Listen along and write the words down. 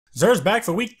Zer's back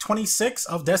for week 26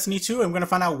 of Destiny 2, and we're going to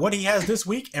find out what he has this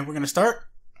week, and we're going to start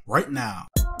right now.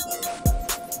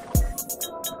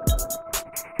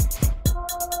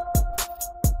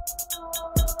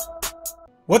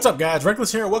 What's up guys,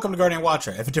 Reckless here, welcome to Guardian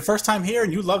Watcher. If it's your first time here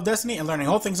and you love Destiny and learning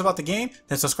all things about the game,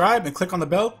 then subscribe and click on the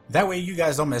bell, that way you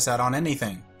guys don't miss out on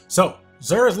anything. So,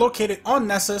 Zer is located on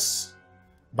Nessus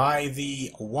by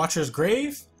the Watcher's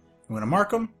Grave. I'm going to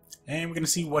mark him, and we're going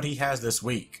to see what he has this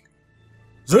week.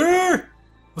 Zer!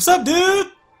 What's up, dude?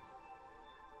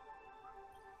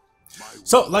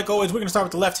 So, like always, we're going to start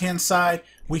with the left-hand side.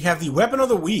 We have the weapon of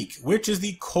the week, which is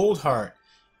the Cold Heart.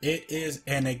 It is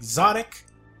an exotic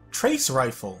trace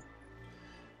rifle.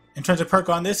 In terms of perk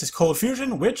on this is Cold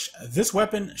Fusion, which this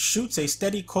weapon shoots a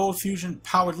steady cold fusion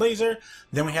powered laser.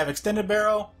 Then we have extended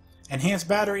barrel, enhanced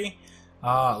battery,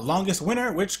 longest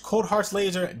winner, which Cold Heart's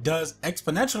laser does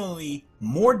exponentially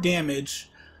more damage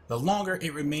the longer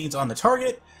it remains on the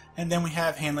target. And then we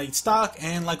have hand laid stock,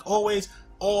 and like always,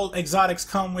 all exotics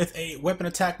come with a weapon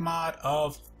attack mod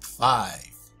of 5.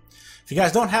 If you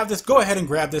guys don't have this, go ahead and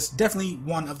grab this. Definitely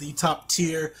one of the top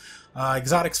tier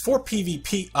exotics for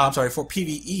PvP. For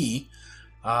PvE.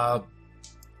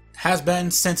 Has been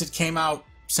since it came out,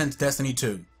 since Destiny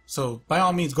 2. So by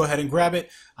all means, go ahead and grab it.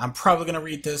 I'm probably gonna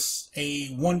rate this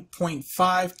a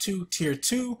 1.5 to tier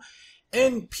 2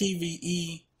 in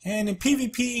PvE. And in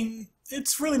PvP,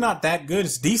 it's really not that good.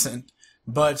 It's decent,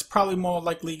 but it's probably more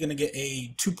likely going to get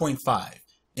a 2.5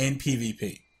 in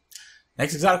PvP.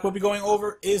 Next exotic we'll be going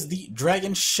over is the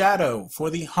Dragon Shadow for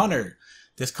the Hunter.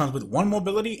 This comes with 1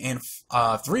 mobility and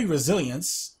 3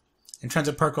 resilience. In terms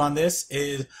of perk on this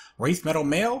is Wraith Metal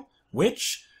Mail,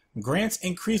 which grants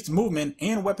increased movement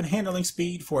and weapon handling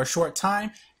speed for a short time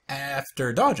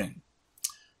after dodging.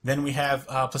 Then we have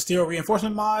Plasteel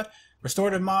Reinforcement mod,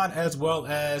 Restorative mod, as well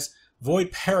as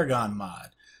Void Paragon mod.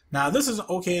 Now this is an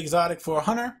okay exotic for a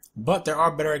hunter, but there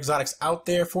are better exotics out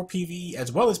there for PvE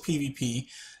as well as PvP.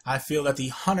 I feel that the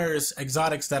hunter's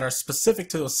exotics that are specific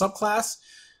to a subclass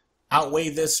outweigh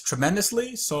this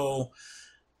tremendously, so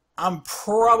I'm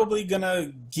probably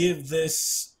gonna give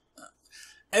this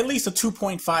at least a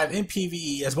 2.5 in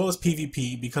PvE as well as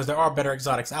PvP because there are better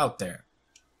exotics out there.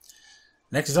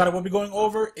 Next exotic we'll be going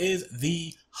over is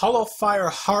the Hollow Fire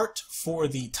Heart for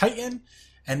the Titan,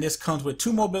 and this comes with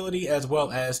 2 mobility as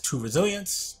well as 2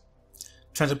 resilience.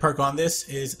 Transit perk on this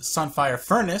is Sunfire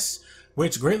Furnace,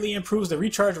 which greatly improves the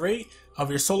recharge rate of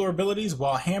your solar abilities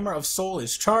while Hammer of Soul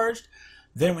is charged.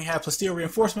 Then we have Plasteel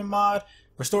Reinforcement mod,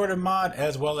 Restorative mod,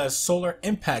 as well as Solar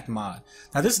Impact mod.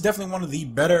 Now this is definitely one of the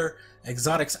better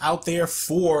exotics out there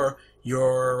for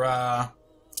your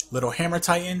little Hammer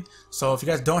Titan. So if you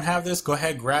guys don't have this, go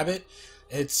ahead, grab it.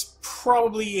 It's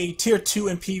probably a tier 2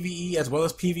 in PvE as well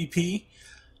as PvP.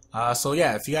 So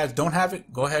yeah, if you guys don't have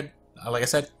it, go ahead, like I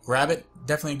said, grab it.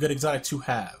 Definitely a good exotic to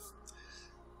have.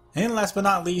 And last but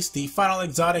not least, the final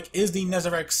exotic is the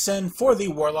Nezarec Sin for the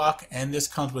Warlock, and this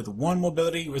comes with 1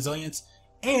 mobility, resilience,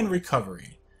 and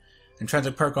recovery.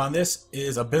 Intrinsic perk on this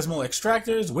is Abysmal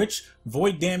Extractors, which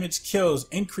void damage kills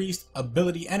increased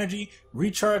ability energy,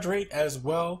 recharge rate, as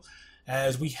well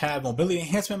as we have mobility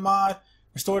enhancement mod,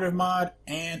 restorative mod,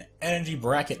 and energy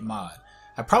bracket mod.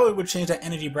 I probably would change that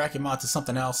energy bracket mod to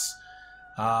something else,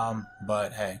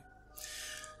 but hey.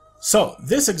 So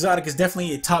this exotic is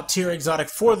definitely a top tier exotic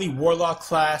for the Warlock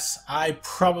class. I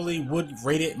probably would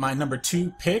rate it my number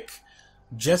 2 pick,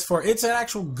 just for it's an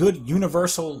actual good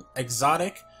universal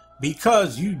exotic,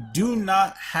 because you do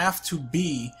not have to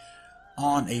be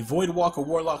on a Void Walker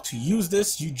Warlock to use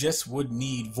this. You just would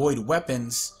need void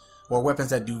weapons or weapons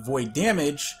that do void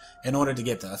damage in order to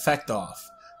get the effect off.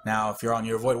 Now if you're on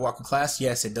your Void Walker class,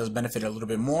 yes, it does benefit a little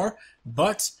bit more,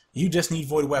 but you just need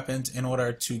void weapons in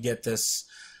order to get this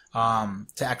to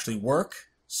actually work.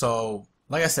 So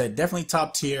like I said, definitely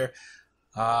top tier.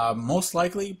 Most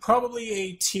likely probably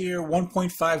a tier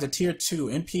 1.5 to tier 2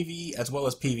 in PvE as well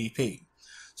as PvP.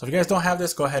 So if you guys don't have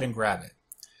this, go ahead and grab it.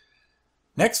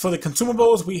 Next, for the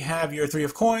consumables, we have your 3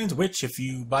 of coins, which if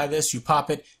you buy this, you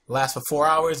pop it, lasts for 4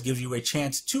 hours, gives you a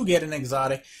chance to get an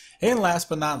exotic. And last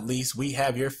but not least, we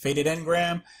have your Faded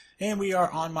Engram, and we are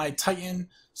on my Titan.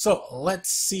 So let's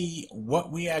see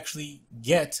what we actually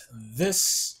get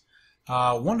this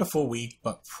wonderful week.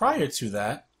 But prior to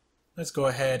that, let's go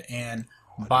ahead and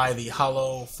buy the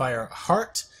Hollow Fire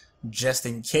Heart, just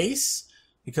in case,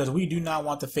 because we do not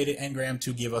want the Faded Engram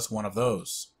to give us one of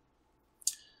those.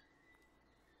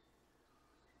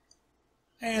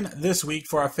 And this week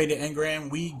for our Faded Engram,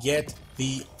 we get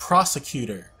the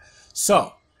Prosecutor.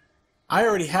 So I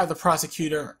already have the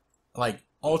Prosecutor like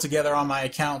all together on my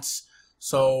accounts,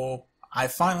 so I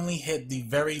finally hit the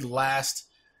very last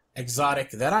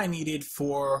exotic that I needed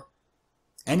for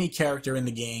any character in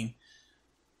the game.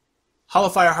 Hollow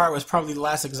Fire Heart was probably the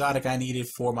last exotic I needed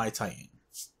for my Titan.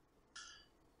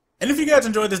 And if you guys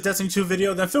enjoyed this Destiny 2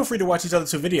 video, then feel free to watch these other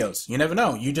 2 videos. You never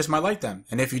know, you just might like them.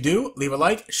 And if you do, leave a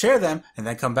like, share them, and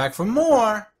then come back for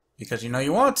more, because you know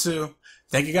you want to.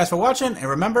 Thank you guys for watching, and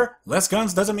remember, less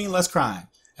guns doesn't mean less crime.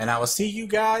 And I will see you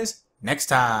guys next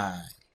time.